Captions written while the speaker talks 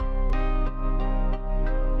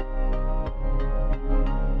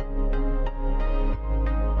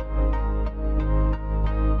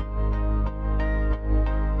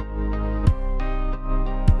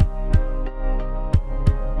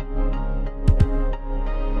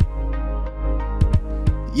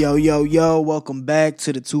Yo, yo, yo, welcome back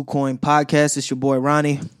to the Two Coin Podcast. It's your boy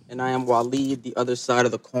Ronnie. And I am Waleed, the other side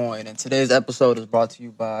of the coin. And today's episode is brought to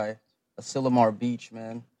you by Asilomar Beach,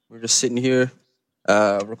 man. We're just sitting here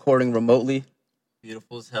recording remotely.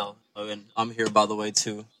 Beautiful as hell. Oh, and I'm here, by the way,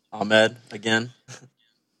 too. Ahmed, again.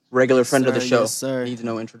 Regular Yes, friend of the sir. show. Yes, sir. Needs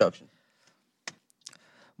no introduction.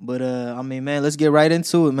 But, man, let's get right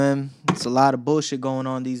into it, man. It's a lot of bullshit going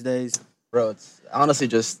on these days. Bro, it's honestly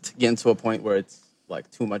just getting to a point where it's like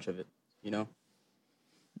too much of it, you know?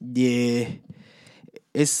 Yeah.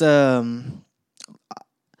 It's, what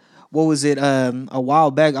was it, a while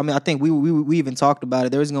back? I mean, I think we even talked about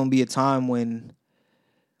it. There was going to be a time when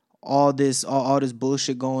all this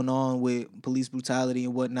bullshit going on with police brutality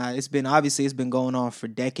and whatnot, it's been going on for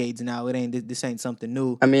decades now. This ain't something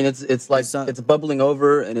new. I mean, it's bubbling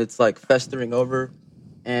over and it's like festering over.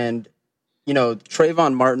 And, you know,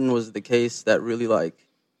 Trayvon Martin was the case that really like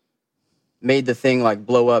made the thing like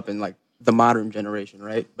blow up in like the modern generation,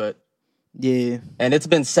 right? But yeah. And it's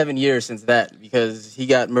been 7 years since that because he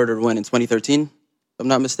got murdered when, in 2013, if I'm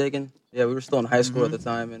not mistaken? Yeah, we were still in high school at the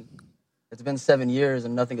time, and it's been 7 years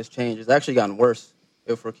and nothing has changed. It's actually gotten worse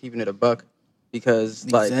if we're keeping it a buck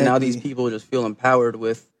because like now these people just feel empowered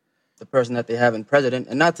with the person that they have in president.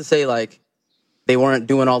 And not to say like they weren't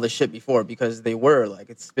doing all this shit before, because they were. Like,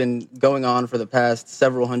 it's been going on for the past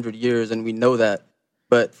several hundred years and we know that.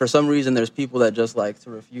 But for some reason, there's people that just like to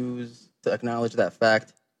refuse to acknowledge that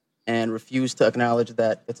fact and refuse to acknowledge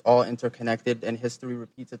that it's all interconnected and history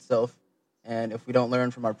repeats itself. And if we don't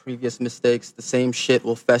learn from our previous mistakes, the same shit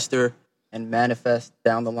will fester and manifest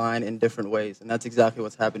down the line in different ways. And that's exactly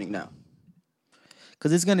what's happening now.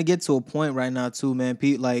 Because it's going to get to a point right now, too, man.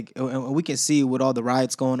 Like, and we can see with all the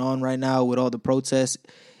riots going on right now, with all the protests.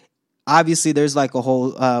 Obviously, there's like a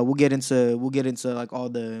whole. We'll get into like all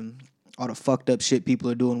the fucked up shit people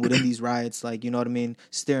are doing within these riots. Like, you know what I mean,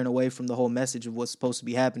 steering away from the whole message of what's supposed to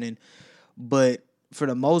be happening. But for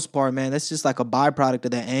the most part, man, that's just like a byproduct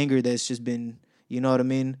of that anger that's just been, you know what I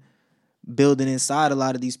mean, building inside a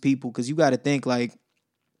lot of these people. Because you got to think like.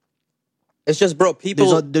 It's just, bro,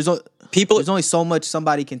 there's only so much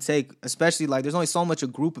somebody can take, especially like there's only so much a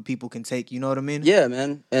group of people can take, you know what I mean? Yeah,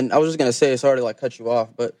 man. And I was just going to say, sorry to like cut you off,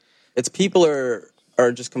 but it's people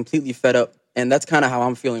are just completely fed up. And that's kind of how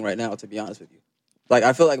I'm feeling right now, to be honest with you. Like,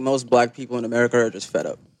 I feel like most black people in America are just fed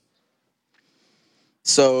up.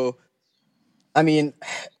 So, I mean,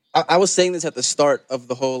 I was saying this at the start of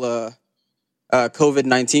the whole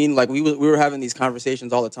COVID-19. Like, we were having these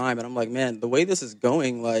conversations all the time. And I'm like, man, the way this is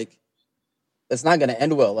going, like, it's not going to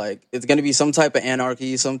end well. Like, it's going to be some type of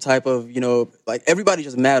anarchy, some type of, you know, like, everybody's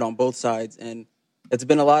just mad on both sides. And it's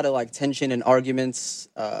been a lot of, like, tension and arguments.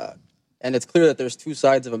 And it's clear that there's two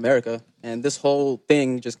sides of America. And this whole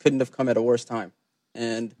thing just couldn't have come at a worse time.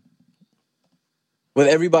 And with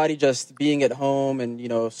everybody just being at home and, you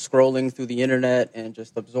know, scrolling through the internet and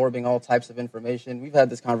just absorbing all types of information, we've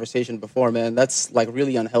had this conversation before, man. That's, like,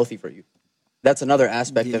 really unhealthy for you. That's another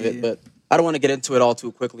aspect of it. But I don't want to get into it all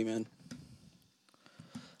too quickly, man.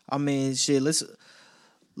 I mean, shit. Let's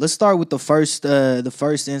start with the first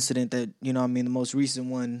incident that, you know, I mean, the most recent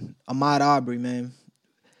one, Ahmaud Arbery, man.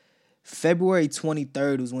 February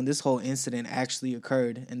 23rd was when this whole incident actually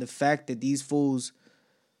occurred, and the fact that these fools,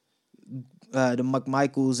 the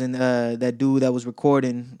McMichaels and that dude that was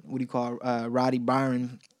recording, what do you call, Roddy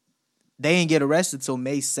Byron, they didn't get arrested till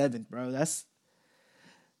May 7th, bro. That's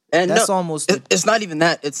almost. It's not even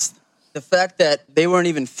that. It's the fact that they weren't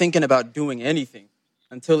even thinking about doing anything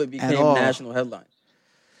until it became national headline.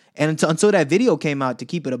 And until that video came out, to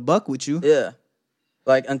keep it a buck with you. Yeah.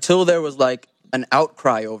 Like, until there was, like, an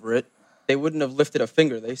outcry over it, they wouldn't have lifted a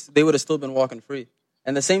finger. They would have still been walking free.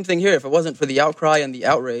 And the same thing here. If it wasn't for the outcry and the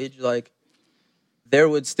outrage, like, there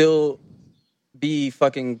would still be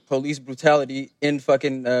fucking police brutality in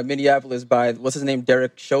fucking Minneapolis by, what's his name,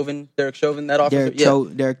 Derek Chauvin, that officer? Derek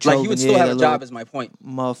Chauvin. Like, he would still have a job, is my point.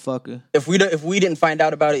 Motherfucker. If we didn't find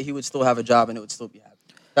out about it, he would still have a job and it would still be happening.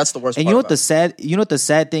 That's the worst part. And you know what the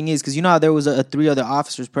sad thing is, because you know how there was three other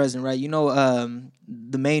officers present, right? You know,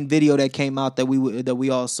 the main video that came out that we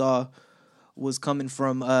all saw was coming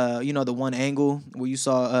from you know, the one angle where you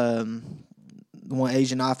saw the one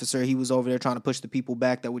Asian officer. He was over there trying to push the people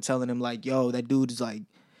back that were telling him like, "Yo, that dude is like,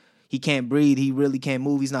 he can't breathe. He really can't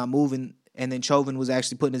move. He's not moving." And then Chauvin was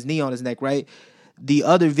actually putting his knee on his neck, right? The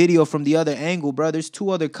other video from the other angle, bro, there's two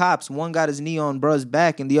other cops. One got his knee on bruh's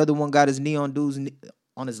back, and the other one got his knee on dude's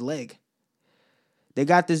on his leg. They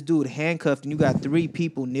got this dude handcuffed, and you got three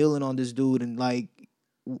people kneeling on this dude, and like.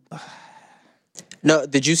 No,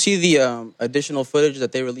 did you see the additional footage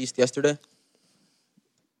that they released yesterday?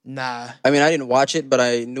 Nah. I mean, I didn't watch it, but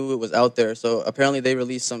I knew it was out there. So apparently, they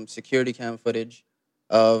released some security cam footage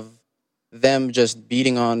of them just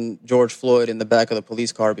beating on George Floyd in the back of the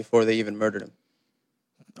police car before they even murdered him.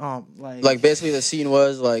 Like basically, the scene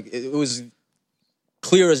was like it was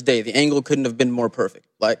clear as day. The angle couldn't have been more perfect.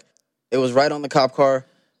 Like it was right on the cop car.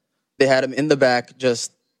 They had him in the back,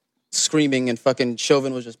 just screaming, and fucking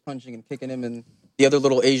Chauvin was just punching and kicking him, and the other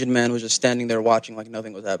little Asian man was just standing there watching like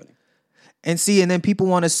nothing was happening. And see, and then people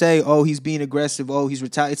want to say, "Oh, he's being aggressive. Oh, he's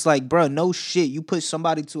retired." It's like, bro, no shit. You push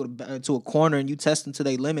somebody to a corner and you test them to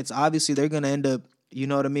their limits. Obviously, they're gonna end up. You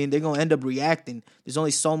know what I mean? They're gonna end up reacting. There's only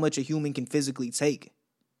so much a human can physically take.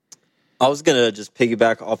 I was gonna just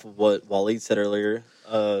piggyback off of what Waleed said earlier.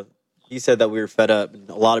 He said that we were fed up, and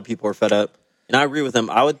a lot of people are fed up, and I agree with him.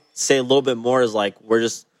 I would say a little bit more is like we're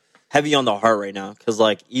just heavy on the heart right now, because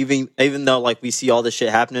like even though like we see all this shit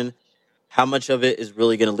happening, how much of it is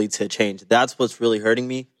really gonna lead to a change? That's what's really hurting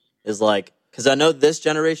me. Is like because I know this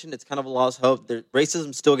generation, it's kind of a lost hope.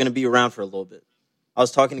 Racism's still gonna be around for a little bit. I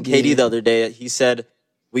was talking to KD the other day. He said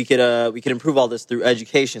we could improve all this through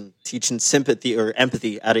education, teaching sympathy or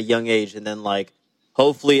empathy at a young age, and then like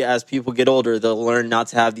hopefully as people get older, they'll learn not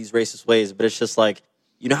to have these racist ways. But it's just like,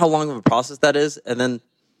 you know how long of a process that is, and then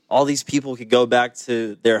all these people could go back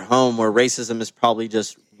to their home where racism is probably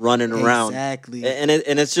just running around. Exactly. And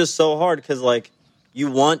it's just so hard because like you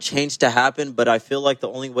want change to happen, but I feel like the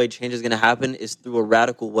only way change is going to happen is through a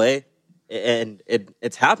radical way. And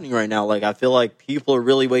it's happening right now. Like I feel like people are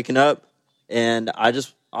really waking up, and I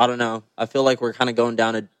don't know. I feel like we're kind of going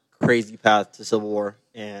down a crazy path to civil war,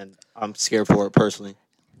 and I'm scared for it personally.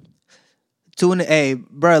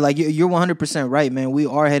 Bro, like you're 100% right, man. We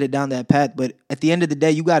are headed down that path, but at the end of the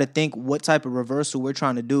day, you got to think what type of reversal we're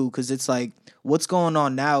trying to do, because it's like what's going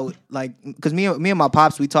on now. Like, because me and my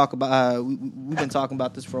pops, we talk about we've been talking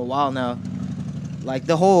about this for a while now. Like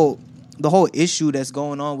the whole issue that's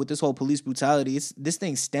going on with this whole police brutality, this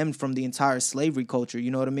thing stemmed from the entire slavery culture.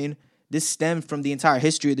 You know what I mean? This stemmed from the entire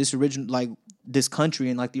history of this country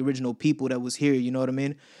and like the original people that was here. You know what I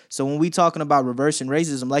mean? So when we talking about reversing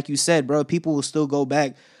racism, like you said, bro, people will still go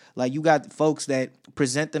back. Like you got folks that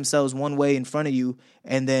present themselves one way in front of you,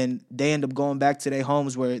 and then they end up going back to their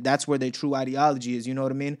homes where that's where their true ideology is. You know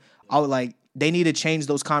what I mean? They need to change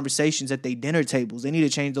those conversations at their dinner tables. They need to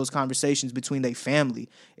change those conversations between their family.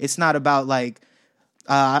 It's not about like,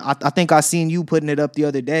 I think I seen you putting it up the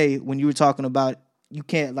other day when you were talking about you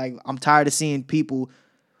can't, like, I'm tired of seeing people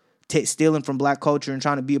stealing from black culture and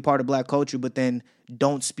trying to be a part of black culture, but then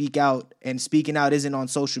don't speak out. And speaking out isn't on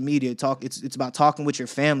social media. It's about talking with your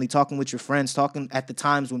family, talking with your friends, talking at the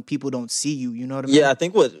times when people don't see you. You know what I mean? Yeah, I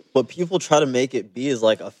think what people try to make it be is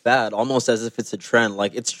like a fad, almost as if it's a trend.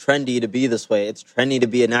 Like it's trendy to be this way. It's trendy to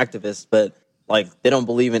be an activist, but like they don't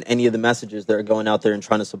believe in any of the messages they're going out there and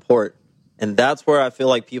trying to support. And that's where I feel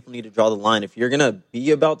like people need to draw the line. If you're gonna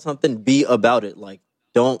be about something, be about it. Like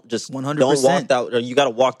don't just 100%. Don't walk that. Or you got to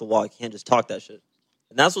walk the walk. You can't just talk that shit.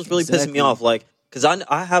 And that's what's really pissing me off. Like, because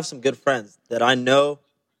I have some good friends that I know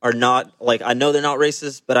are not, like, I know they're not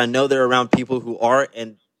racist, but I know they're around people who are,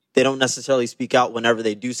 and they don't necessarily speak out whenever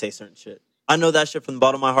they do say certain shit. I know that shit from the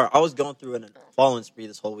bottom of my heart. I was going through a following spree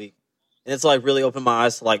this whole week, and it's like really opened my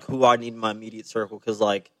eyes to like who I need in my immediate circle. Because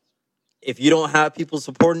like, if you don't have people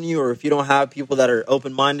supporting you, or if you don't have people that are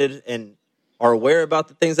open-minded and are aware about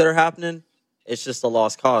the things that are happening, it's just a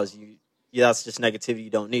lost cause. That's just negativity you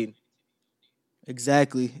don't need.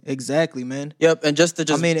 Exactly, man. Yep, and just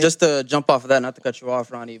to jump off of that, not to cut you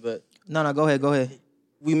off, Ronnie, but no, go ahead.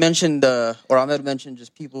 We mentioned, or Ahmed mentioned,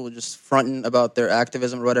 just people just fronting about their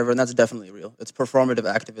activism or whatever, and that's definitely real. It's performative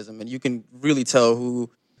activism, and you can really tell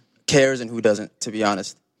who cares and who doesn't, to be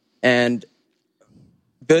honest. And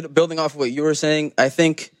building off of what you were saying, I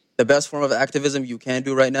think the best form of activism you can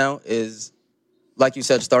do right now is, like you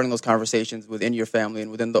said, starting those conversations within your family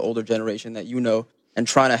and within the older generation that you know, and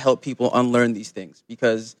trying to help people unlearn these things,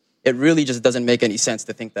 because it really just doesn't make any sense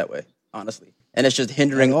to think that way, honestly. And it's just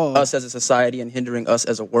hindering us as a society and hindering us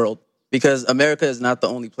as a world, because America is not the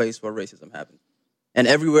only place where racism happens. And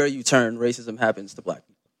everywhere you turn, racism happens to black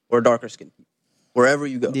people or darker skinned people, wherever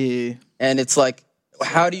you go. Yeah. And it's like,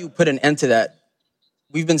 how do you put an end to that?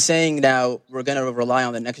 We've been saying now we're going to rely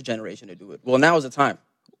on the next generation to do it. Well, now is the time.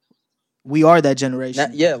 We are that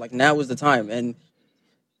generation. Now is the time. And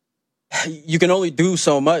you can only do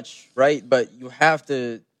so much, right? But you have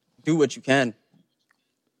to do what you can.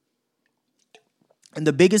 And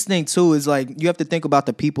the biggest thing, too, is like you have to think about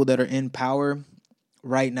the people that are in power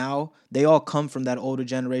right now. They all come from that older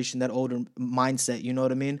generation, that older mindset. You know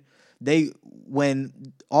what I mean?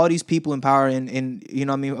 when all these people in power and you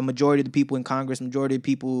know what I mean, a majority of the people in Congress, majority of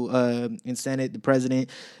people in Senate, the president,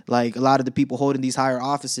 like a lot of the people holding these higher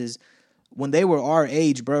offices, when they were our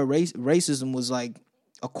age, bro, racism was like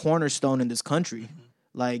a cornerstone in this country.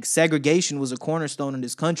 Like segregation was a cornerstone in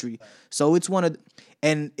this country. So it's one of,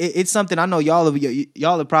 and it's something I know y'all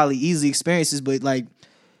have probably easily experienced this, but like,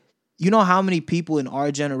 you know how many people in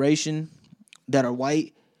our generation that are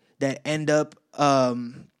white that end up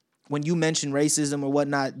when you mention racism or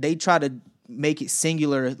whatnot, they try to make it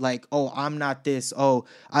singular, like, oh, I'm not this. Oh,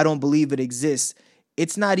 I don't believe it exists.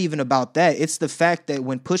 It's not even about that. It's the fact that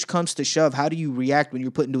when push comes to shove, how do you react when you're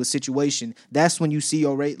put into a situation? That's when you see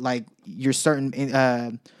your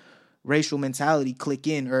certain racial mentality click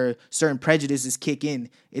in or certain prejudices kick in.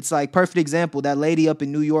 It's like perfect example, that lady up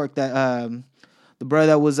in New York that the brother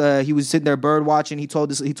that was he was sitting there bird watching. He told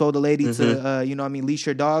the lady to you know what I mean, leash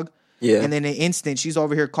her dog. Yeah. And then in an instant, she's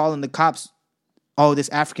over here calling the cops. Oh, this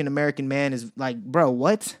African American man is like, bro,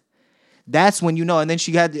 what? That's when you know. And then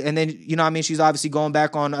you know what I mean, she's obviously going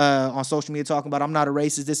back on social media talking about I'm not a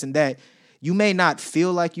racist, this and that. You may not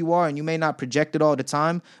feel like you are, and you may not project it all the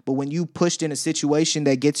time, but when you pushed in a situation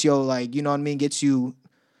that gets you, like, you know what I mean, gets you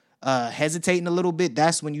hesitating a little bit,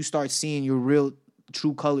 that's when you start seeing your real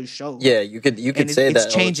true colors show. Yeah, you could say that.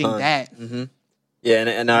 It's changing that. Mm-hmm. Yeah,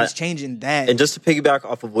 and it's changing that. And just to piggyback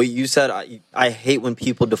off of what you said, I hate when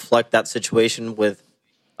people deflect that situation with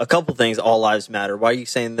a couple things. All lives matter. Why are you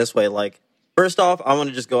saying this way? Like, first off, I want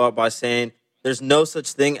to just go out by saying there's no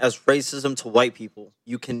such thing as racism to white people.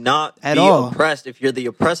 You cannot be oppressed if you're the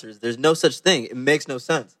oppressors. There's no such thing. It makes no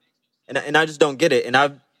sense. And I just don't get it. And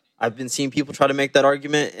I've been seeing people try to make that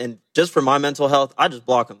argument, and just for my mental health, I just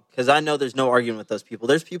block them because I know there's no argument with those people.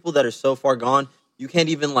 There's people that are so far gone, you can't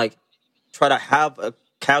even like try to have a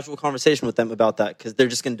casual conversation with them about that because they're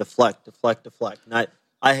just going to deflect. And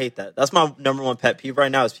I hate that. That's my number one pet peeve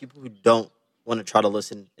right now is people who don't want to try to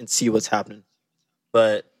listen and see what's happening.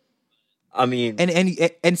 But I mean,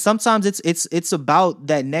 and sometimes it's about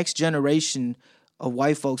that next generation of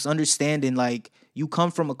white folks understanding, like, you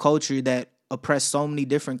come from a culture that oppressed so many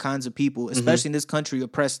different kinds of people, especially in this country,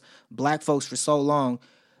 oppressed black folks for so long.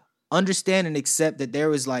 Understand and accept that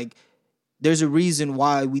there's a reason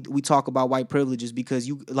why we talk about white privileges, because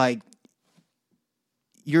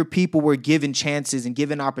your people were given chances and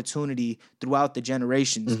given opportunity throughout the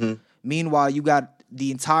generations. Meanwhile, you got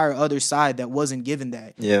the entire other side that wasn't given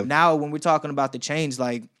that. Yeah. Now, when we're talking about the change,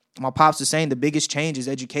 like my pops is saying, the biggest change is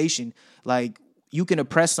education. Like, you can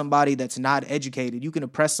oppress somebody that's not educated. You can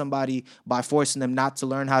oppress somebody by forcing them not to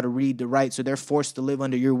learn how to read to write, so they're forced to live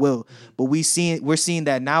under your will. But we're seeing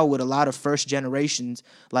that now with a lot of first generations,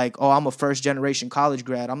 like, oh, I'm a first generation college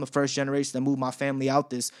grad. I'm the first generation that moved my family out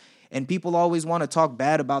this. And people always want to talk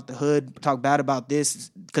bad about the hood, talk bad about this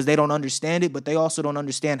because they don't understand it, but they also don't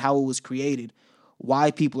understand how it was created,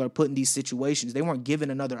 why people are put in these situations. They weren't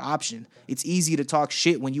given another option. It's easy to talk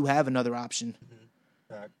shit when you have another option.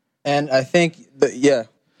 And I think the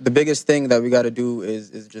biggest thing that we got to do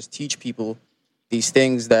is just teach people these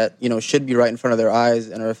things that, you know, should be right in front of their eyes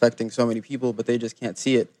and are affecting so many people, but they just can't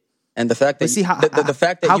see it. And the fact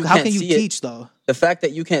that how can you teach though? The fact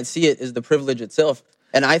that you can't see it is the privilege itself.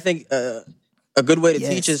 And I think a good way to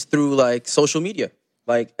teach is through like social media,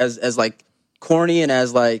 like as like corny and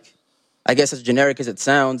as like, I guess as generic as it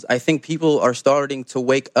sounds. I think people are starting to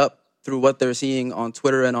wake up through what they're seeing on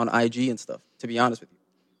Twitter and on IG and stuff. To be honest with you.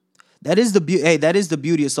 That is the beauty. Hey, that is the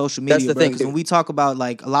beauty of social media. That's the thing. Because when we talk about,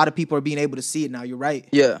 like, a lot of people are being able to see it now. You're right.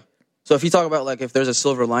 Yeah. So if you talk about like if there's a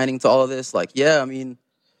silver lining to all of this, like, yeah, I mean,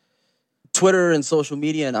 Twitter and social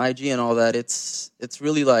media and IG and all that, it's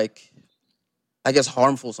really like, I guess,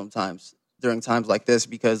 harmful sometimes during times like this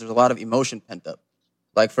because there's a lot of emotion pent up.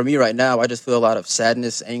 Like for me right now, I just feel a lot of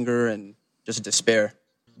sadness, anger, and just despair.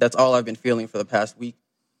 That's all I've been feeling for the past week.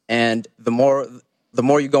 And the more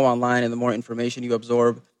you go online and the more information you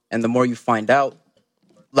absorb, and the more you find out,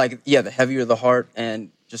 like, yeah, the heavier the heart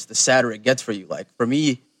and just the sadder it gets for you. Like, for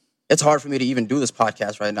me, it's hard for me to even do this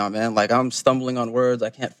podcast right now, man. Like, I'm stumbling on words. I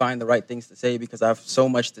can't find the right things to say because I have so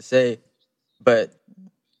much to say. But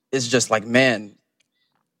it's just like, man,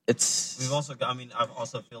 I've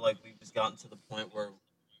also feel like we've just gotten to the point where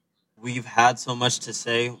we've had so much to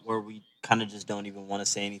say where we kind of just don't even want to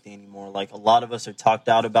say anything anymore. Like, a lot of us are talked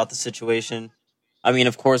out about the situation. I mean,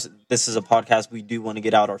 of course, this is a podcast. We do want to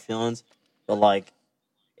get out our feelings, but like,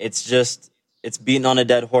 it's beating on a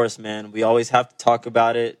dead horse, man. We always have to talk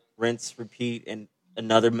about it, rinse, repeat, and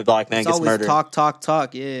another black man gets murdered.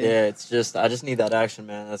 Talk. Yeah. Yeah, it's just, I just need that action,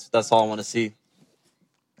 man. That's all I want to see.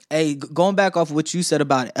 Hey, going back off what you said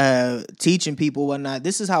about teaching people whatnot,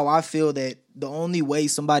 this is how I feel that the only way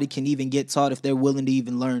somebody can even get taught if they're willing to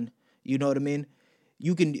even learn. You know what I mean?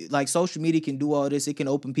 You can, like, social media can do all this, it can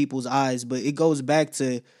open people's eyes, but it goes back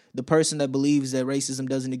to the person that believes that racism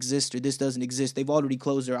doesn't exist or this doesn't exist. They've already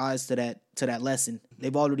closed their eyes to that lesson.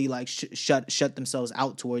 They've already like shut themselves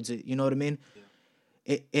out towards it. You know what I mean?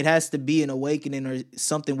 It has to be an awakening or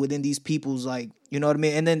something within these people's, like, you know what I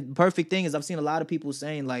mean? And then the perfect thing is I've seen a lot of people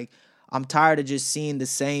saying, like, I'm tired of just seeing the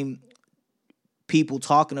same people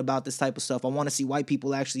talking about this type of stuff. I want to see white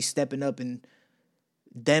people actually stepping up and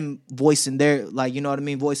them voicing their, like, you know what I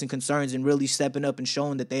mean, voicing concerns and really stepping up and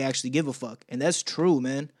showing that they actually give a fuck. And that's true,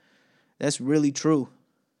 man. That's really true.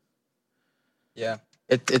 Yeah.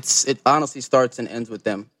 It honestly starts and ends with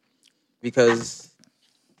them, because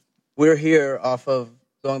we're here off of,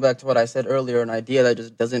 going back to what I said earlier, an idea that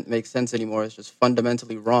just doesn't make sense anymore. It's just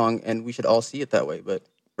fundamentally wrong, and we should all see it that way. But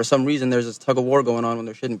for some reason, there's this tug of war going on when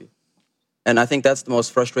there shouldn't be. And I think that's the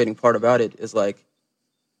most frustrating part about it, is like,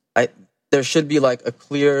 there should be like a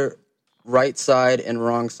clear right side and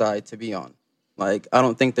wrong side to be on. Like, I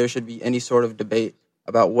don't think there should be any sort of debate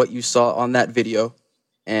about what you saw on that video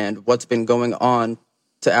and what's been going on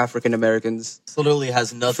to African Americans. This literally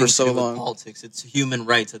has nothing so to do with long. politics. It's human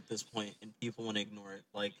rights at this point, and people want to ignore it.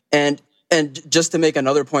 Like, And just to make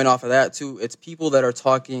another point off of that too, it's people that are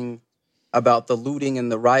talking about the looting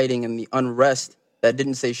and the rioting and the unrest that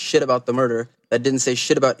didn't say shit about the murder, that didn't say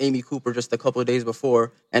shit about Amy Cooper just a couple of days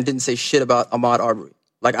before, and didn't say shit about Ahmaud Arbery.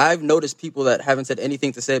 Like, I've noticed people that haven't said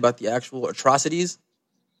anything to say about the actual atrocities,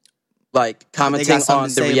 like commenting on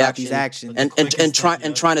the reaction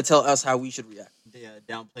and trying to tell us how we should react.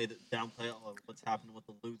 Downplay what's happening with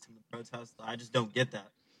the loots and the protests. I just don't get that.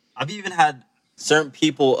 I've even had certain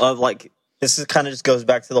people of, like, this is kind of just goes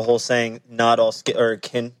back to the whole saying, not all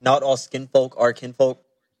skin folk are kinfolk.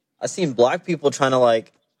 I've seen black people trying to,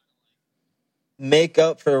 like, make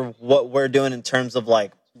up for what we're doing in terms of,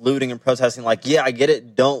 like, looting and protesting. Like, yeah, I get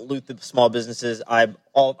it. Don't loot the small businesses. I'm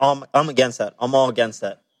against that. I'm all against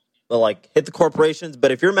that. But, like, hit the corporations.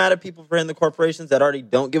 But if you're mad at people for hitting the corporations that already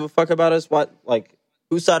don't give a fuck about us, what, like,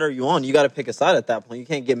 whose side are you on? You got to pick a side at that point. You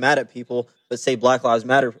can't get mad at people but say Black Lives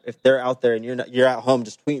Matter if they're out there and you're at home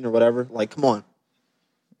just tweeting or whatever. Like, come on.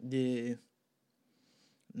 Yeah.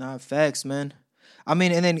 Nah, facts, man. I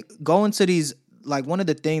mean, and then going to these, like, one of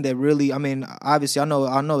the things that really, I mean, obviously I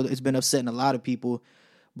know it's been upsetting a lot of people,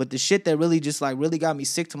 but the shit that really just, like, really got me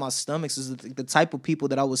sick to my stomachs is the type of people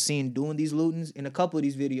that I was seeing doing these lootings in a couple of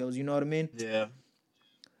these videos, you know what I mean? Yeah.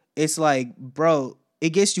 It's like, bro, it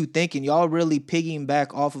gets you thinking, y'all really piggying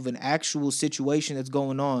back off of an actual situation that's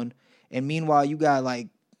going on, and meanwhile you got, like,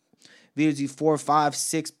 videos, these 4, 5,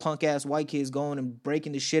 6 punk ass white kids going and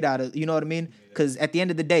breaking the shit out of, you know what I mean? Because at the end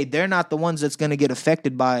of the day, they're not the ones that's gonna get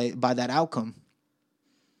affected by that outcome.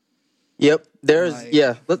 Yep,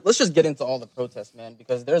 let's just get into all the protests, man,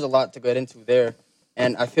 because there's a lot to get into there.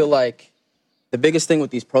 And I feel like the biggest thing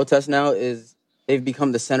with these protests now is they've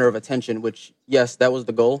become the center of attention, which, yes, that was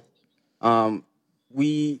the goal.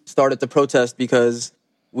 We started the protest because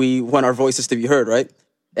we want our voices to be heard, right?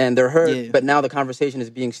 And they're heard, but now the conversation is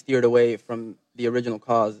being steered away from the original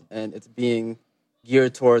cause, and it's being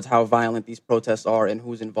geared towards how violent these protests are and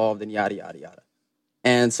who's involved and yada, yada, yada.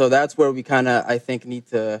 And so that's where we kind of, I think, need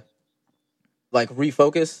to, like,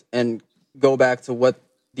 refocus and go back to what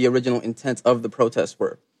the original intents of the protests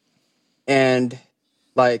were. And,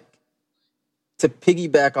 like, to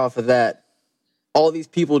piggyback off of that, all these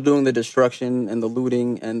people doing the destruction and the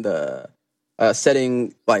looting and the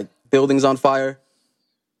setting, like, buildings on fire,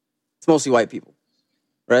 it's mostly white people,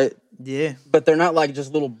 right? Yeah. But they're not, like,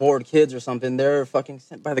 just little bored kids or something. They're fucking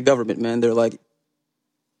sent by the government, man. They're, like,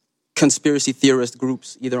 conspiracy theorist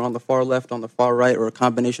groups, either on the far left, on the far right, or a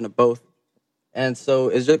combination of both. And so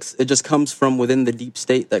it just comes from within the deep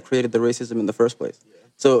state that created the racism in the first place. Yeah.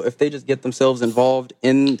 So if they just get themselves involved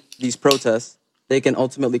in these protests, they can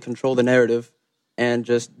ultimately control the narrative and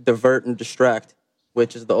just divert and distract,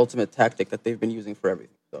 which is the ultimate tactic that they've been using for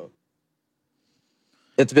everything. So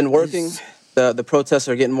it's been working. The protests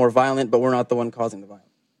are getting more violent, but we're not the one causing the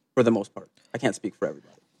violence, for the most part. I can't speak for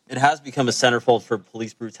everybody. It has become a centerfold for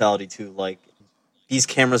police brutality, too. Like, these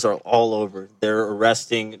cameras are all over. They're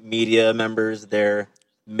arresting media members. They're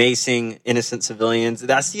macing innocent civilians.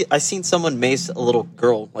 I seen someone mace a little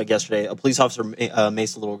girl, like, yesterday. A police officer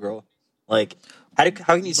maced a little girl. Like, how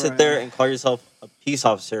can you sit there and call yourself a peace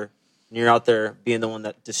officer and you're out there being the one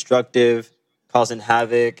that's destructive, causing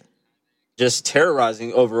havoc, just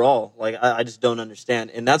terrorizing overall? Like, I just don't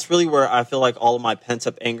understand. And that's really where I feel like all of my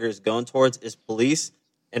pent-up anger is going towards, is police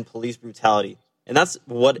and police brutality. And that's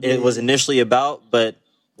what it was initially about, but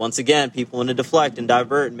once again, people want to deflect and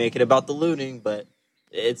divert and make it about the looting, but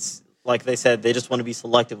it's like they said, they just want to be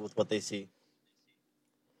selective with what they see.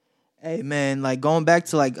 Hey man, like going back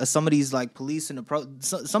to like some of these like police and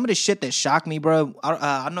some of the shit that shocked me, bro.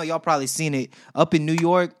 I know y'all probably seen it up in New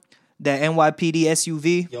York. That NYPD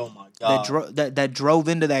SUV Yo, my God. that drove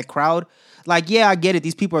into that crowd. Like, yeah, I get it.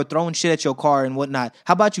 These people are throwing shit at your car and whatnot.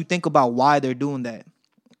 How about you think about why they're doing that?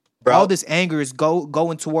 Bro, All this anger is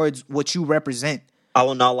going towards what you represent. I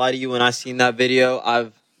will not lie to you. When I seen that video,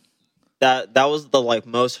 that was the like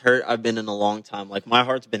most hurt I've been in a long time. Like my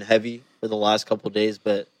heart's been heavy for the last couple of days,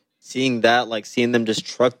 but seeing that, like seeing them just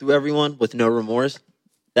truck through everyone with no remorse,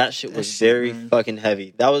 that shit was very fucking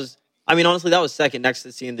heavy. That was, I mean, honestly, that was second next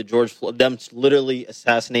to seeing them literally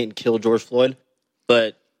assassinate and kill George Floyd.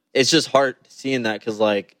 But it's just hard seeing that because,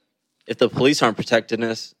 like, if the police aren't protecting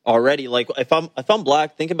us already, like, if I'm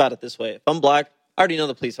black, think about it this way: if I'm black, I already know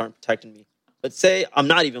the police aren't protecting me. But say I'm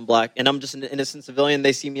not even black and I'm just an innocent civilian,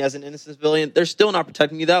 they see me as an innocent civilian, they're still not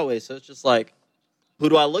protecting me that way. So it's just like, who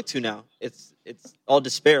do I look to now? It's all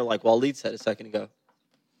despair, like Waleed said a second ago.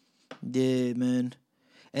 Yeah, man.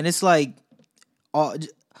 And it's like all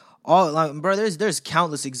like, bro, there's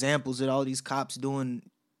countless examples of all these cops doing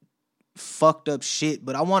fucked up shit.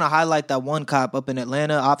 But I want to highlight that one cop up in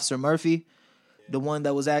Atlanta, Officer Murphy, the one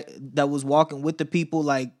that was walking with the people.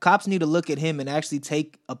 Like, cops need to look at him and actually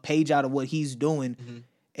take a page out of what he's doing. Mm-hmm.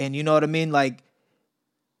 And you know what I mean? Like,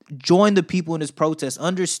 join the people in this protest.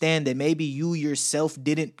 Understand that maybe you yourself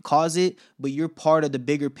didn't cause it, but you're part of the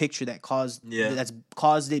bigger picture that's caused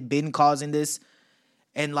it, been causing this.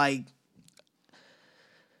 And like,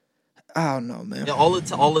 I don't know, man. Yeah, all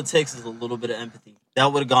it takes is a little bit of empathy.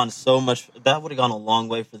 That would have gone a long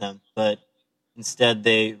way for them. But instead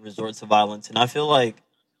they resort to violence. And I feel like,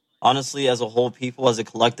 honestly, as a whole people, as a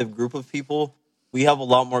collective group of people, we have a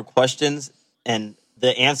lot more questions, and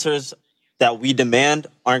the answers that we demand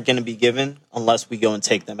aren't going to be given unless we go and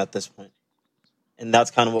take them at this point. And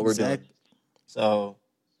that's kind of what we're doing. So,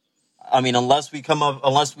 I mean, unless we come up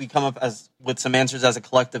with some answers as a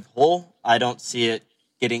collective whole, I don't see it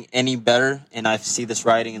getting any better. And I see this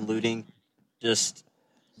rioting and looting just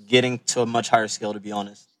getting to a much higher scale, to be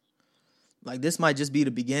honest. Like, this might just be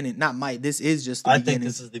the beginning. Not might. This is just the beginning. I think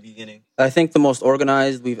this is the beginning. I think the most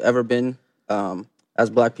organized we've ever been as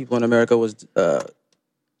black people in America was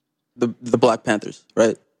the Black Panthers,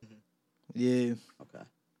 right? Yeah. Okay.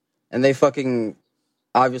 And they fucking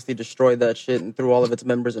obviously destroyed that shit and threw all of its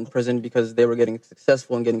members in prison because they were getting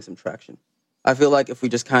successful and getting some traction. I feel like if we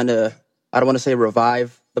just kind of, I don't want to say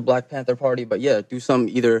revive the Black Panther Party, but yeah, do some,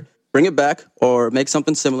 either bring it back or make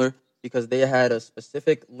something similar, because they had a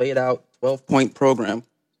specific laid out 12-point program.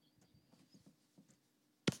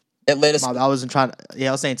 It laid I wasn't trying to, I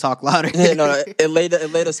was saying talk louder. It laid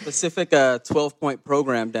a specific 12-point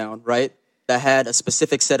program down, right? That had a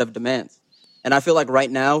specific set of demands. And I feel like right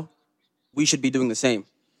now, we should be doing the same.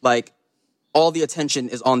 Like, all the attention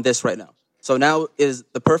is on this right now. So now is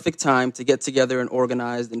the perfect time to get together and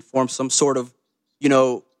organize and form some sort of,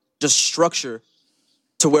 just structure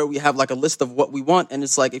to where we have like a list of what we want. And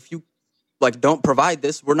it's like, if you like don't provide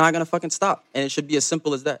this, we're not going to fucking stop. And it should be as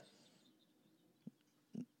simple as that.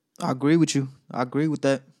 I agree with you. I agree with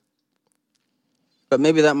that. But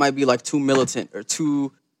maybe that might be like too militant or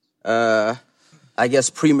too, I guess,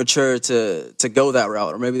 premature to go that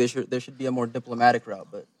route. Or maybe there should be a more diplomatic route.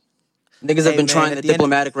 But niggas have been trying the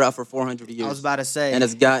diplomatic route for 400 years. I was about to say, and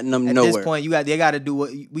it's gotten them nowhere. At this point,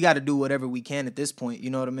 we got to do whatever we can at this point. You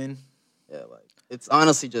know what I mean? Yeah, like, it's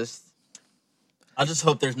honestly just, I just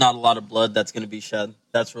hope there's not a lot of blood that's going to be shed.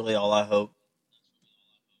 That's really all I hope.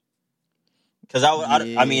 Because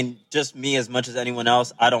I mean, just me as much as anyone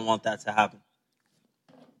else, I don't want that to happen.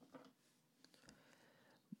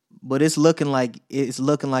 But it's looking like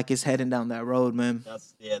it's heading down that road, man.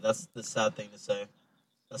 That's the sad thing to say.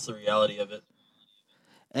 That's the reality of it.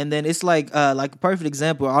 And then it's like a perfect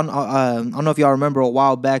example. I don't know if y'all remember a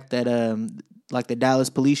while back that like the Dallas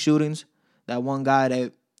police shootings. That one guy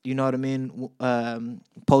that, you know what I mean,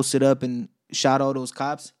 posted up and shot all those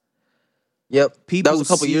cops. Yep, that was a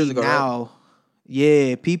couple years ago. Now, right?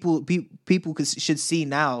 Yeah, people should see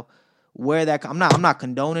now where that. I'm not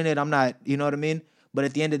condoning it. I'm not, you know what I mean. But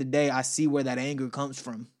at the end of the day, I see where that anger comes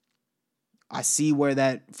from. I see where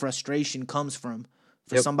that frustration comes from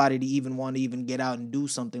for somebody to even want to even get out and do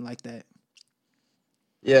something like that.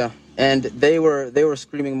 Yeah, and they were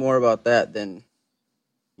screaming more about that than,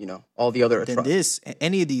 all the other than this,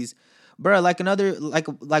 any of these. Bro, like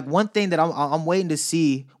one thing that I'm waiting to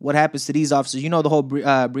see what happens to these officers. You know the whole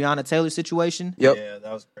Breonna Taylor situation? Yep. Yeah,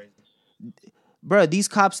 that was crazy. Bro, these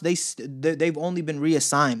cops, they've only been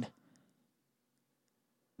reassigned.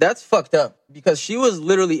 that's fucked up because she was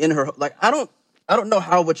literally in her like I don't know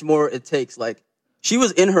how much more it takes. Like she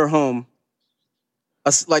was in her home,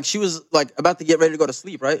 like she was like about to get ready to go to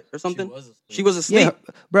sleep, right, or something. She was asleep.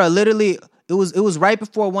 Yeah, bro. Literally, it was right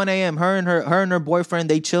before 1 a.m. Her and her boyfriend,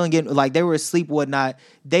 they chilling, getting like they were asleep, whatnot.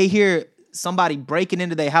 They hear somebody breaking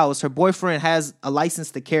into their house. Her boyfriend has a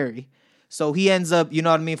license to carry, so he ends up, you know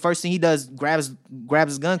what I mean. First thing he does, grabs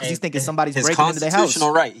his gun because he's thinking somebody's breaking into their house. His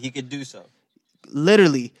constitutional right, he could do so.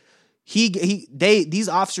 Literally, these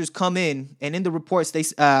officers come in, and in the reports,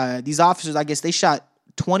 these officers, I guess, they shot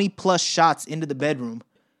 20 plus shots into the bedroom,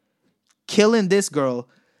 killing this girl.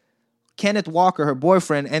 Kenneth Walker, her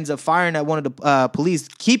boyfriend, ends up firing at one of the police.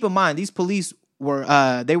 Keep in mind, these police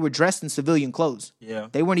were dressed in civilian clothes. Yeah,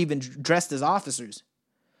 they weren't even dressed as officers.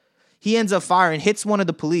 He ends up firing, hits one of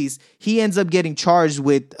the police. He ends up getting charged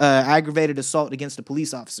with aggravated assault against a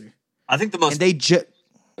police officer. I think the most and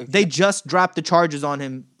they just dropped the charges on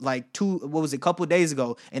him like a couple of days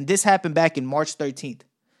ago, and this happened back in March 13th.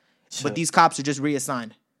 But these cops are just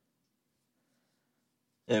reassigned.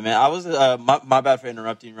 Yeah, man. I was my bad for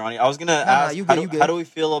interrupting, Ronnie. I was gonna ask, how do we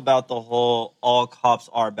feel about the whole all cops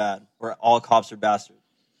are bad or all cops are bastards?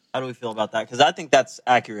 How do we feel about that? Because I think that's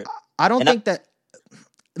accurate. I don't think that.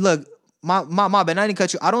 Look, my bad. I didn't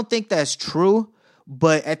cut you. I don't think that's true.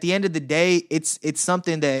 But at the end of the day, it's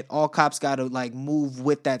something that all cops got to like move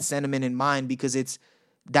with that sentiment in mind because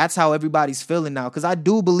that's how everybody's feeling now. Because I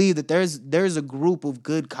do believe that there's a group of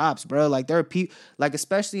good cops, bro. Like there are people, like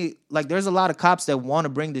especially like there's a lot of cops that want to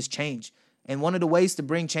bring this change, and one of the ways to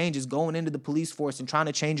bring change is going into the police force and trying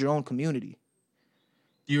to change your own community.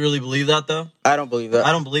 Do you really believe that though? I don't believe that.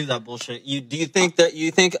 I don't believe that bullshit. You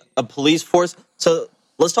think a police force? So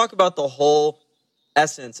let's talk about the whole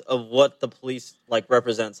essence of what the police like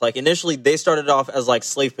represents. Like initially they started off as like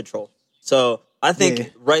slave patrol. So I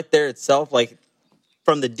think right there itself, like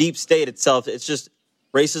from the deep state itself, it's just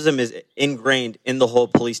racism is ingrained in the whole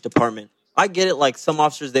police department. I get it, like some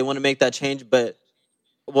officers they want to make that change, but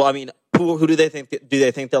well, I mean, who do they think? Do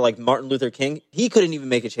they think they're like Martin Luther King? He couldn't even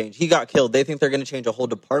make a change. He got killed. They think they're going to change a whole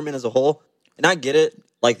department as a whole, and I get it.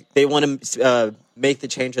 Like they want to make the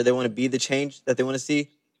change, or they want to be the change that they want to see,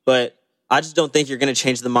 but I just don't think you're going to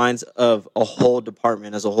change the minds of a whole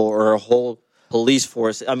department as a whole or a whole police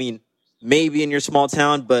force. I mean, maybe in your small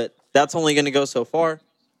town, but that's only going to go so far.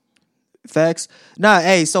 Facts. Nah,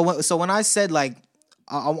 hey, so when I said like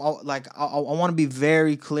I want to be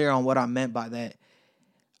very clear on what I meant by that.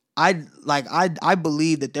 I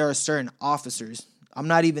believe that there are certain officers. I'm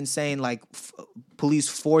not even saying like police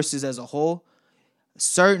forces as a whole.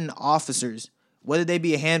 Certain officers, whether they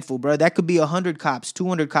be a handful, bro, that could be 100 cops,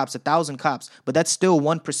 200 cops, 1,000 cops, but that's still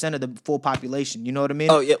 1% of the full population. You know what I mean?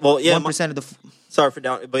 Oh yeah, well yeah, 1% of the. Sorry for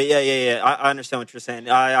down, but yeah. I understand what you're saying.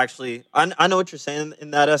 I know what you're saying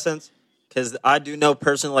in that essence because I do know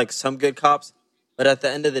personally like some good cops, but at the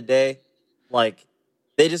end of the day, like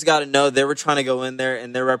they just got to know they were trying to go in there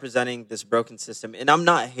and they're representing this broken system. And I'm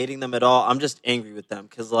not hating them at all. I'm just angry with them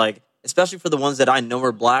because like especially for the ones that I know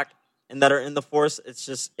are black and that are in the force, it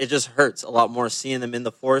just hurts a lot more seeing them in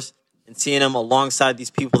the force and seeing them alongside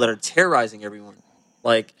these people that are terrorizing everyone.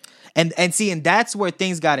 Like, and that's where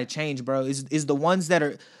things got to change, bro. Is the ones that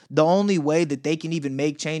are the only way that they can even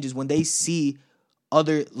make changes when they see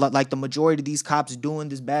other like the majority of these cops doing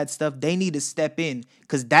this bad stuff. They need to step in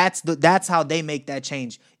because that's how they make that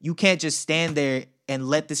change. You can't just stand there and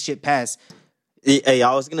let this shit pass. Hey,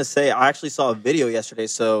 I was gonna say I actually saw a video yesterday.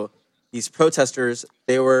 So these protesters,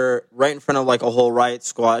 they were right in front of like a whole riot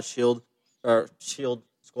squad, shield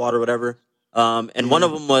squad or whatever. And one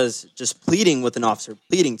of them was just pleading with an officer,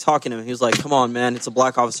 talking to him. He was like, come on, man, it's a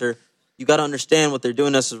black officer. You got to understand what they're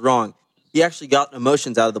doing to us is wrong. He actually got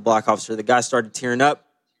emotions out of the black officer. The guy started tearing up.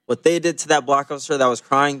 What they did to that black officer that was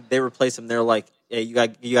crying, they replaced him. They're like, hey, you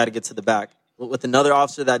got to get to the back. With another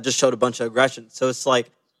officer that just showed a bunch of aggression. So it's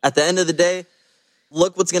like, at the end of the day,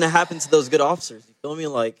 look what's going to happen to those good officers. You feel me?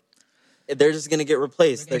 Like, they're just gonna get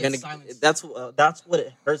replaced. They're gonna. That's what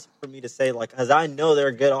it hurts for me to say. Like, as I know there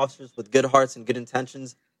are good officers with good hearts and good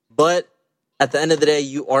intentions, but at the end of the day,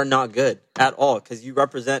 you are not good at all because you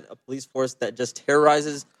represent a police force that just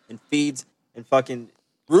terrorizes and feeds and fucking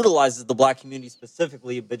brutalizes the black community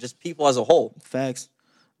specifically, but just people as a whole. Facts.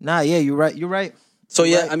 Nah, yeah, you're right. You're right. So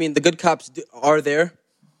you're yeah, right. I mean, the good cops are there,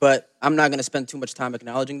 but I'm not gonna spend too much time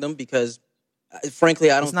acknowledging them because.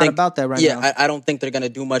 Frankly, I don't think... It's not about that right now. Yeah, I don't think they're going to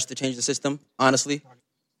do much to change the system, honestly.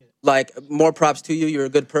 Like, more props to you. You're a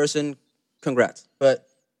good person. Congrats. But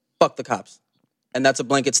fuck the cops. And that's a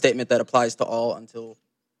blanket statement that applies to all until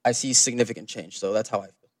I see significant change. So that's how I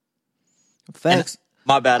feel. Facts. And,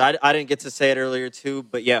 my bad. I didn't get to say it earlier, too.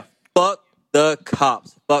 But yeah, fuck the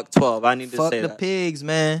cops. Fuck 12. I need to Fuck say the that. pigs,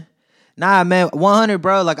 man. Nah, man, 100,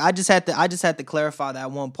 bro. Like I just had to clarify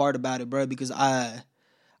that one part about it, bro, because I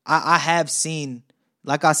have seen,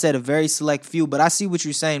 like I said, a very select few, but I see what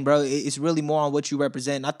you're saying, bro. It's really more on what you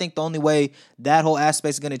represent. And I think the only way that whole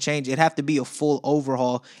aspect is going to change, it'd have to be a full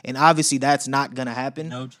overhaul, and obviously that's not going to happen.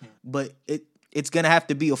 No chance. But it's going to have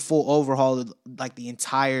to be a full overhaul of like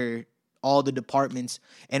all the departments,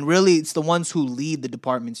 and really it's the ones who lead the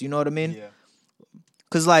departments. You know what I mean? Yeah.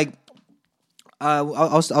 Because like I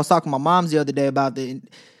was talking to my mom's the other day about the.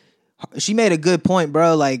 She made a good point,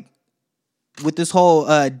 bro. Like with this whole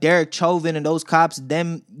Derek Chauvin and those cops,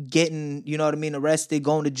 them getting, you know what I mean, arrested,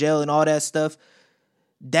 going to jail, and all that stuff.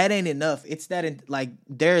 That ain't enough. It's that like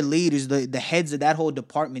their leaders, the heads of that whole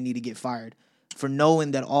department need to get fired for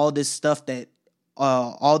knowing that all this stuff that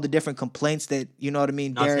all the different complaints that, you know what I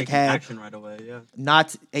mean, Not Derek taking had. action right away. Yeah.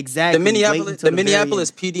 Not exactly. The waiting Minneapolis, till the very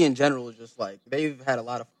Minneapolis end. PD in general is just like they've had a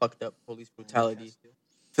lot of fucked up police brutality.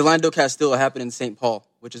 Philando Castile happened in St. Paul,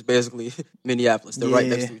 which is basically Minneapolis. They're right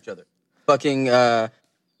next to each other. Fucking, there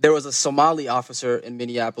was a Somali officer in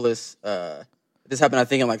Minneapolis. This happened, I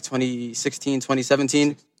think, in like 2016,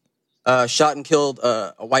 2017. Shot and killed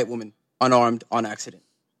a white woman, unarmed, on accident.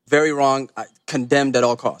 Very wrong. Condemned at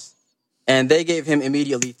all costs. And they gave him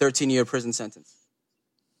immediately 13-year prison sentence.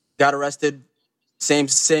 Got arrested, same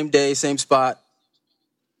day, same spot.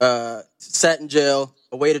 Sat in jail,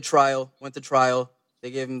 awaited trial, went to trial.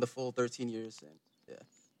 They gave him the full 13 years. And yeah,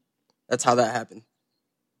 that's how that happened.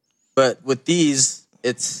 But with these,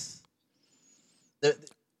 there's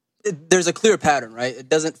a clear pattern, right? It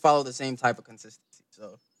doesn't follow the same type of consistency.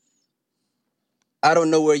 So I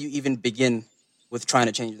don't know where you even begin with trying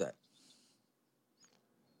to change that.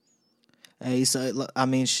 Hey, so I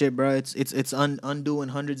mean, shit, bro. It's undoing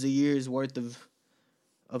hundreds of years worth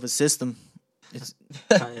of a system. It's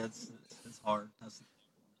It's hard. I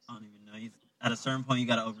don't even know. At a certain point, you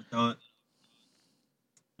got to overthrow it.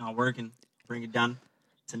 Not working. Bring it down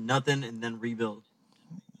to nothing and then rebuild.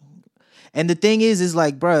 And the thing is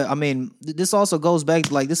like, bro, I mean, this also goes back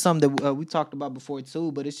to, like, this is something that we talked about before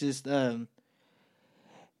too, but it's just,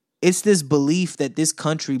 it's this belief that this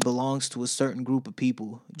country belongs to a certain group of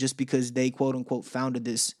people just because they, quote unquote, founded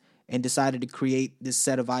this and decided to create this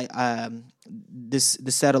set of this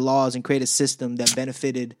set of laws and create a system that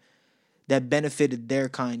benefited their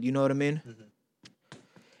kind. You know what I mean? Mm-hmm.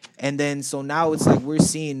 And then so now it's like we're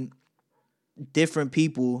seeing different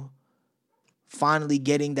people finally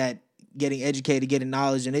getting educated, getting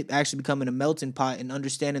knowledge, and it actually becoming a melting pot and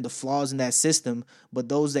understanding the flaws in that system. But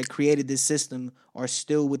those that created this system are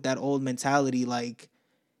still with that old mentality, like,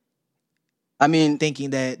 I mean,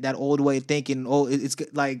 thinking that old way of thinking. Oh, it's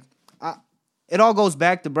like, it all goes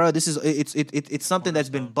back to, bro. This is it's something that's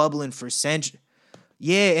been bubbling for centuries.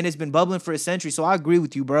 Yeah, and it's been bubbling for a century. So I agree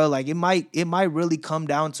with you, bro. Like it might really come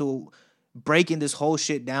down to breaking this whole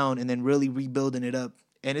shit down and then really rebuilding it up.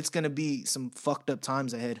 And it's gonna be some fucked up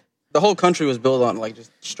times ahead. the whole country was built on like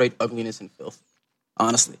just straight ugliness and filth.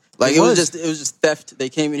 Honestly, like it was just theft. They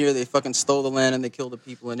came in here, they fucking stole the land, and they killed the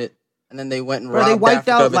people in it. And then they went and robbed they wiped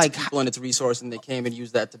Africa out, of its like, people and its resource, and they came and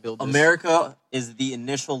used that to build this. America is the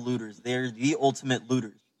initial looters. They're the ultimate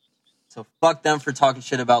looters. So fuck them for talking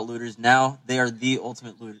shit about looters. Now they are the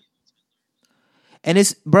ultimate looters. And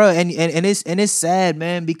it's, bro, and it's sad,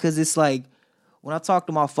 man, because it's like when I talk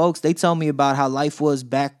to my folks, they tell me about how life was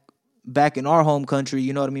back in our home country,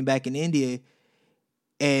 you know what I mean, back in India.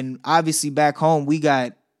 And obviously back home we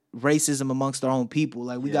got racism amongst our own people.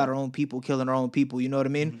 Like we got our own people killing our own people, you know what I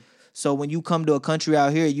mean? Mm-hmm. So when you come to a country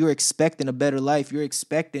out here, you're expecting a better life. You're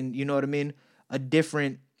expecting, you know what I mean, a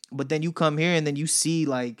different, but then you come here and then you see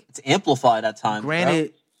like it's amplified at times.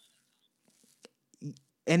 Granted, bro.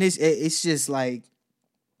 And it's just like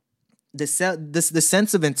the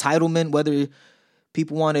sense of entitlement, whether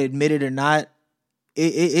people want to admit it or not,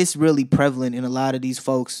 it's really prevalent in a lot of these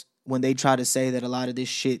folks when they try to say that a lot of this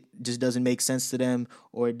shit just doesn't make sense to them,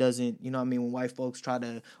 or it doesn't, you know what I mean, when white folks try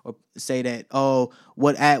to or say that, oh,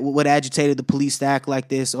 what agitated the police to act like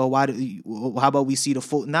this, or how about we see the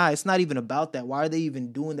full, nah, it's not even about that. Why are they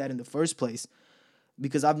even doing that in the first place?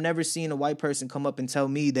 Because I've never seen a white person come up and tell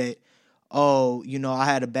me that, oh, you know, I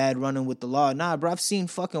had a bad run-in with the law. Nah, bro, I've seen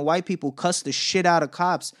fucking white people cuss the shit out of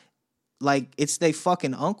cops like it's they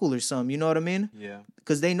fucking uncle or something, you know what I mean? Yeah.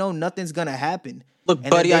 Because they know nothing's gonna happen. Look,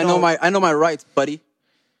 buddy, I know my rights, buddy.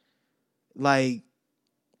 Like,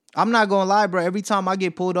 I'm not gonna lie, bro. Every time I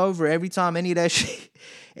get pulled over, anytime any of that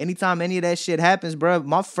shit happens, bro,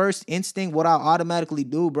 my first instinct, what I automatically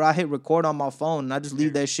do, bro, I hit record on my phone and I just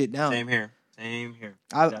leave that shit down. Same here.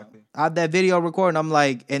 Exactly. I have that video recording. I'm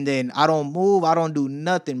like, and then I don't move. I don't do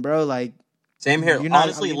nothing, bro. Like, Same here. You're not-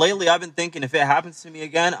 Honestly, I mean- lately I've been thinking if it happens to me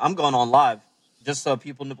again, I'm going on live just so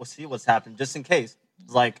people will see what's happened, just in case.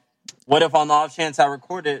 It's like, what if on the off chance I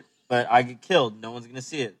record it, but I get killed? No one's gonna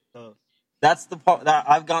see it. So that's the part that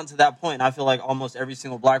I've gotten to that point. And I feel like almost every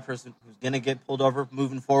single black person who's gonna get pulled over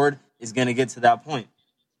moving forward is gonna get to that point.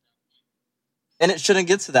 And it shouldn't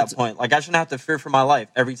get to that point. Like I shouldn't have to fear for my life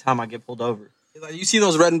every time I get pulled over. Like, you see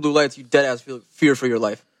those red and blue lights, you dead ass feel fear for your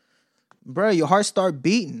life. bro, your heart start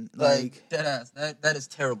beating. Like, Dead ass. That is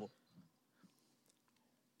terrible.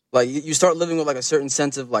 Like you start living with like a certain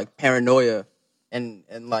sense of like paranoia, and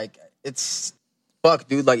like it's fuck,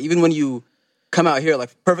 dude. Like even when you come out here, like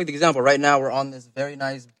perfect example. Right now we're on this very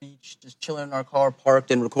nice beach, just chilling in our car,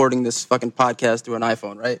 parked, and recording this fucking podcast through an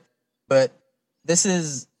iPhone, right? But this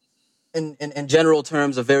is in general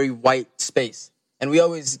terms a very white space, and we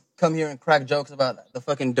always come here and crack jokes about the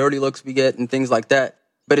fucking dirty looks we get and things like that.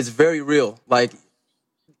 But it's very real. Like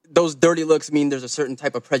those dirty looks mean there's a certain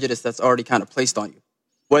type of prejudice that's already kind of placed on you.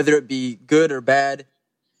 Whether it be good or bad,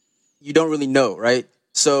 you don't really know, right?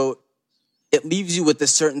 So it leaves you with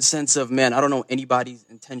this certain sense of, man, I don't know anybody's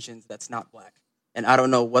intentions that's not black. And I don't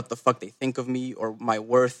know what the fuck they think of me or my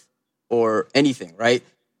worth or anything, right?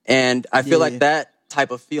 And I feel like that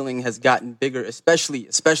type of feeling has gotten bigger, especially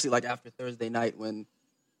like after Thursday night when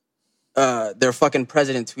their fucking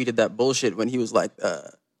president tweeted that bullshit when he was like...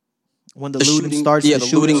 when the the looting shooting- starts, yeah, the the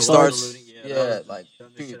shooting looting starts. starts. Yeah, that was like, the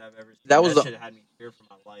dumbest dude, shit I've ever seen. that was the- shit had me fear for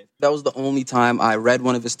my life. That was the only time I read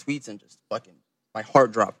one of his tweets and just fucking my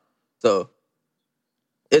heart dropped. So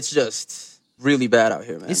it's just really bad out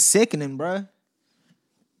here, man. It's sickening, bro.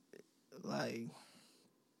 Like,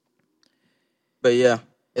 But yeah,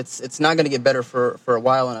 it's not gonna get better for a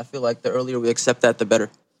while, and I feel like the earlier we accept that, the better.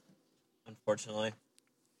 Unfortunately.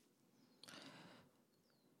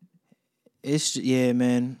 yeah,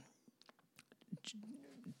 man.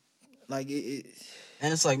 Like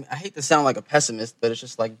And it's like, I hate to sound like a pessimist, but it's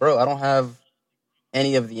just like, bro, I don't have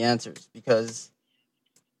any of the answers, because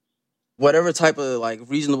whatever type of like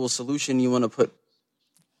reasonable solution you want to put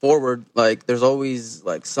forward, like there's always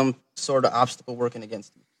like some sort of obstacle working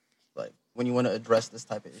against you, like when you want to address this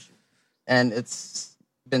type of issue. And it's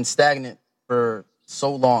been stagnant for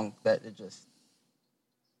so long that it just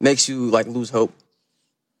makes you like lose hope.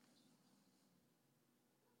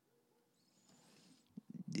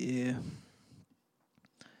 Yeah.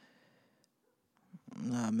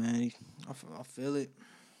 Nah, man. I feel it.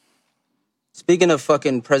 Speaking of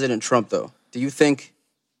fucking President Trump, though, do you think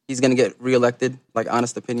he's gonna get reelected? Like,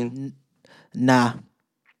 honest opinion? Nah.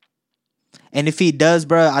 And if he does,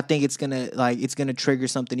 bro, I think it's gonna trigger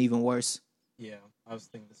something even worse. Yeah, I was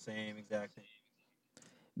thinking the same exact thing.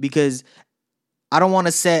 Because I don't want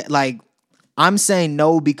to say, like, I'm saying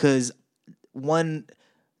no because one,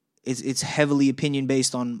 it's heavily opinion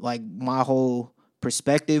based on like my whole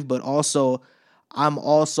perspective, but also I'm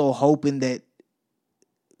also hoping that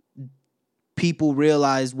people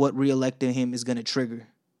realize what reelecting him is gonna trigger.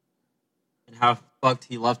 And how fucked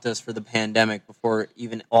he left us for the pandemic before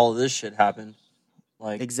even all of this shit happened.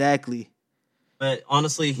 Like Exactly. But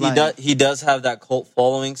honestly, Like- he does have that cult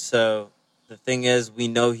following, so the thing is we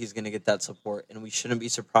know he's gonna get that support, and we shouldn't be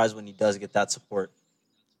surprised when he does get that support.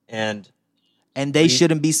 And they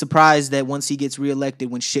shouldn't be surprised that once he gets reelected,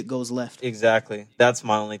 when shit goes left. exactly. That's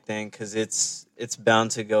my only thing, because it's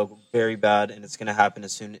bound to go very bad, and it's going to happen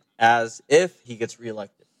as soon as if he gets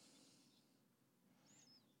reelected.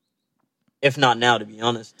 If not now, to be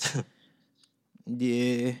honest.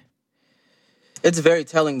 Yeah. It's very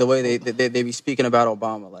telling the way they be speaking about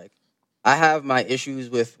Obama. Like, I have my issues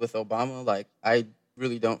with Obama. Like, I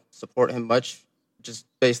really don't support him much, just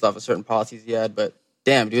based off of certain policies he had. But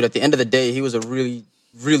damn, dude, at the end of the day, he was a really,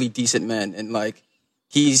 really decent man, and like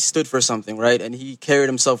he stood for something, right? And he carried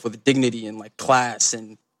himself with dignity and like class,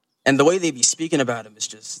 and the way they be speaking about him is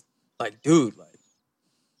just like, dude, like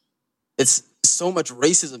it's so much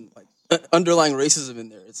racism, like underlying racism in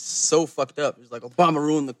there. It's so fucked up. It's like Obama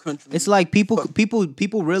ruined the country. It's like people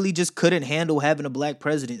really just couldn't handle having a black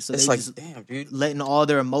president, so It's they like, just damn, dude. letting all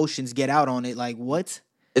their emotions get out on it. Like, what?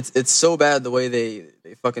 It's so bad the way they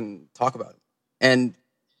fucking talk about him. And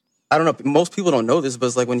I don't know, most people don't know this, but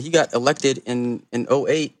it's like when he got elected in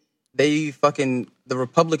 2008, the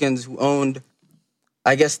Republicans who owned,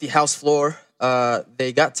 I guess, the House floor,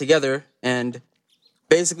 they got together and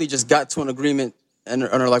basically just got to an agreement and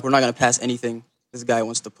are like, we're not going to pass anything this guy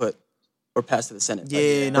wants to put or pass to the Senate.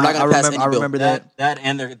 Yeah, Like, no, we're not I gonna pass remember. any I bill. remember that. That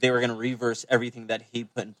and they were going to reverse everything that he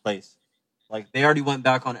put in place. Like, they already went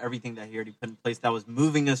back on everything that he already put in place that was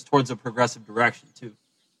moving us towards a progressive direction, too.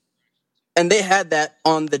 And they had that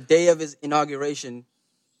on the day of his inauguration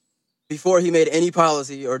before he made any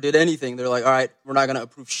policy or did anything, they're like, all right, we're not going to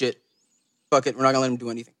approve shit. Fuck it. We're not going to let him do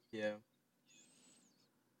anything. Yeah.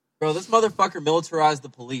 Bro, this motherfucker militarized the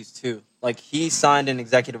police, too. Like, he signed an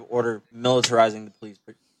executive order militarizing the police,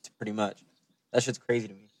 pretty much. That shit's crazy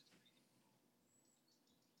to me.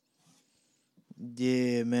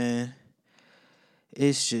 Yeah, man.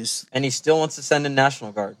 It's just... And he still wants to send in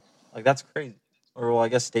National Guard. Like, that's crazy. Or, well, I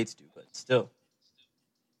guess states do, but still.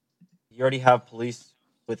 You already have police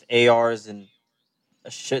with ARs and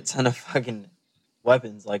a shit ton of fucking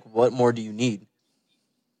weapons. Like, what more do you need?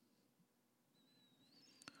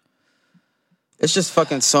 It's just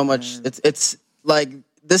fucking so much. It's like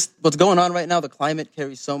this. What's going on right now? The climate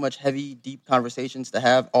carries so much heavy, deep conversations to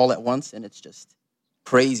have all at once, and it's just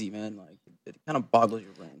crazy, man. Like it kind of boggles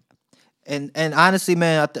your brain. And honestly,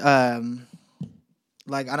 man, and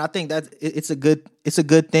I think that it's a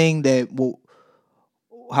good thing that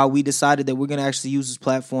how we decided that we're gonna actually use this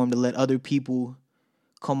platform to let other people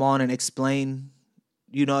come on and explain.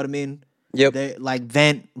 You know what I mean? Yep. They like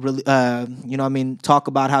vent, really, you know what I mean, talk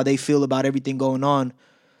about how they feel about everything going on.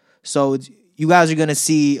 So you guys are gonna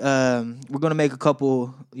see. We're gonna make a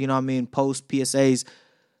couple, you know what I mean, post PSAs.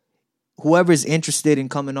 Whoever's interested in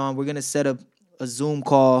coming on, we're gonna set up a Zoom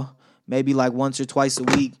call, maybe like once or twice a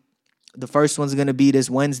week. The first one's gonna be this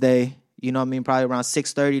Wednesday. You know what I mean, probably around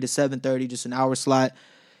 6:30 to 7:30, just an hour slot.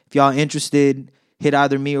 If y'all interested, hit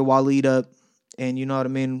either me or Waleed up. And you know what I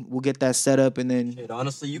mean? We'll get that set up and then... Shit,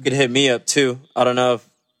 honestly, you could hit me up, too. I don't know if...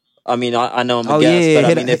 I mean, I know I'm a guest, yeah,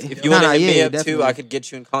 but I mean, if you want to hit me up, definitely. too, I could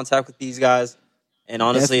get you in contact with these guys. And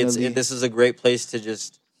honestly, Definitely. this is a great place to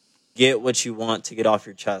just get what you want to get off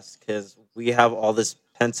your chest. Because we have all this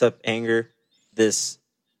pent-up anger, this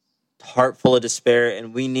heart full of despair,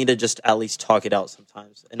 and we need to just at least talk it out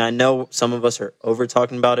sometimes. And I know some of us are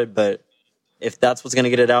over-talking about it, but if that's what's going to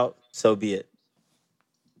get it out, so be it.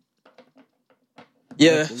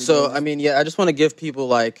 Yeah, so I mean, yeah, I just want to give people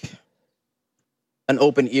like an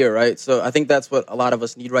open ear, right? So I think that's what a lot of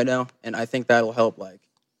us need right now, and I think that'll help like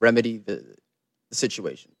remedy the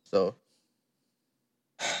situation. So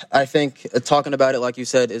I think talking about it, like you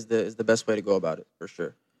said, is the best way to go about it for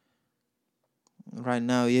sure. Right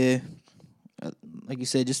now, yeah. Like you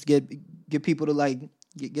said, just to get people to like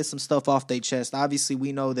get some stuff off their chest. Obviously,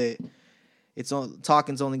 we know that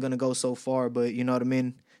talking's only gonna go so far, but you know what I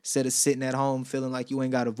mean? Instead of sitting at home feeling like you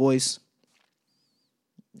ain't got a voice,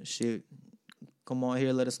 shit, come on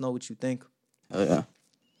here, let us know what you think. Oh yeah.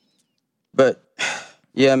 But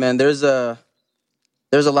yeah, man, there's a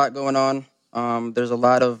lot going on. There's a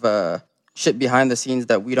lot of shit behind the scenes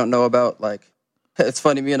that we don't know about. Like, it's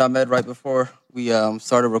funny, me and Ahmed, right before we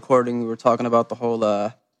started recording, we were talking about the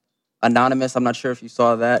whole Anonymous. I'm not sure if you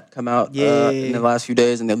saw that come out in the last few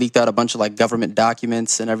days, and they leaked out a bunch of like government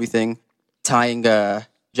documents and everything tying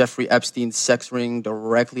Jeffrey Epstein's sex ring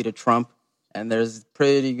directly to Trump. And there's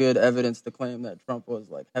pretty good evidence to claim that Trump was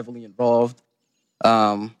like heavily involved.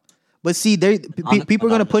 But see, people are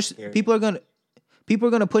gonna push. Scary. People are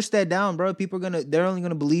gonna push that down, bro. They're only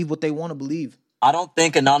gonna believe what they want to believe. I don't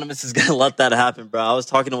think Anonymous is going to let that happen, bro. I was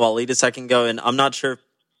talking to Waleed a second ago, and I'm not sure if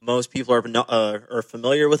most people are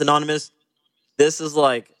familiar with Anonymous. This is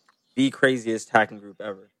like the craziest hacking group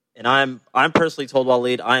ever. And I'm personally told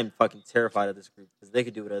Waleed I am fucking terrified of this group because they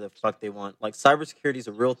could do whatever the fuck they want. Like, cybersecurity is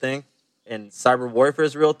a real thing, and cyber warfare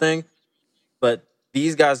is a real thing, but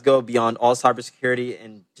these guys go beyond all cybersecurity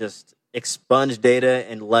and just expunge data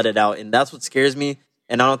and let it out. And that's what scares me.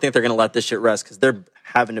 And I don't think they're going to let this shit rest because they're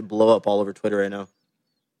having it blow up all over Twitter right now.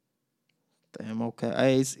 Damn, okay.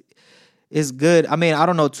 Hey, it's good. I mean, I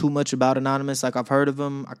don't know too much about Anonymous. Like, I've heard of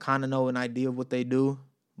them. I kind of know an idea of what they do,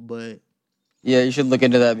 but... Yeah, you should look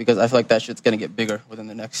into that because I feel like that shit's going to get bigger within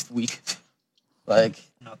the next week. Like...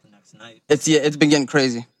 Not the next night. It's been getting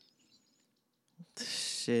crazy.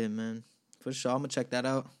 Shit, man. For sure. I'm going to check that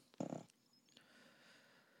out.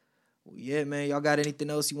 Well, yeah, man. Y'all got anything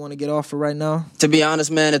else you want to get off for right now? To be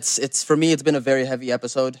honest, man, it's for me, it's been a very heavy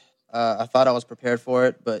episode. I thought I was prepared for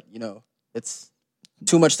it, but, you know, it's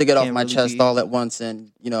too much to get off my chest all at once.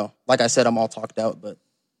 And, you know, like I said, I'm all talked out, but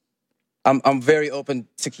I'm very open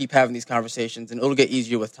to keep having these conversations, and it'll get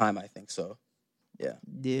easier with time, I think. So, yeah.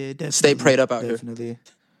 Yeah, definitely. Stay prayed up out here.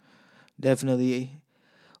 Definitely.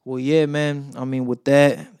 Well, yeah, man. I mean, with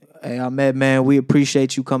that, hey, Ahmed, man, we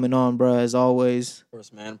appreciate you coming on, bro, as always. Of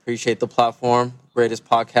course, man. Appreciate the platform. Greatest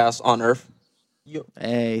podcast on earth.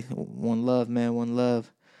 Hey, one love, man. One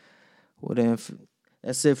love. Well, then,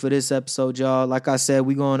 that's it for this episode, y'all. Like I said,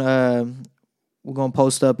 we're gonna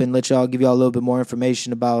post up and let y'all give y'all a little bit more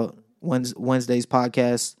information about Wednesday's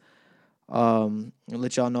podcast. And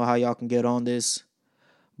let y'all know how y'all can get on this.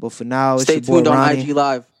 But for now, it's Stay your boy tuned on Ronnie. IG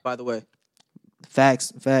Live. by the way.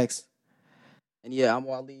 Facts. And yeah, I'm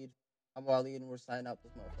Waleed, and we're signing out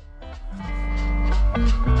this motherfucker.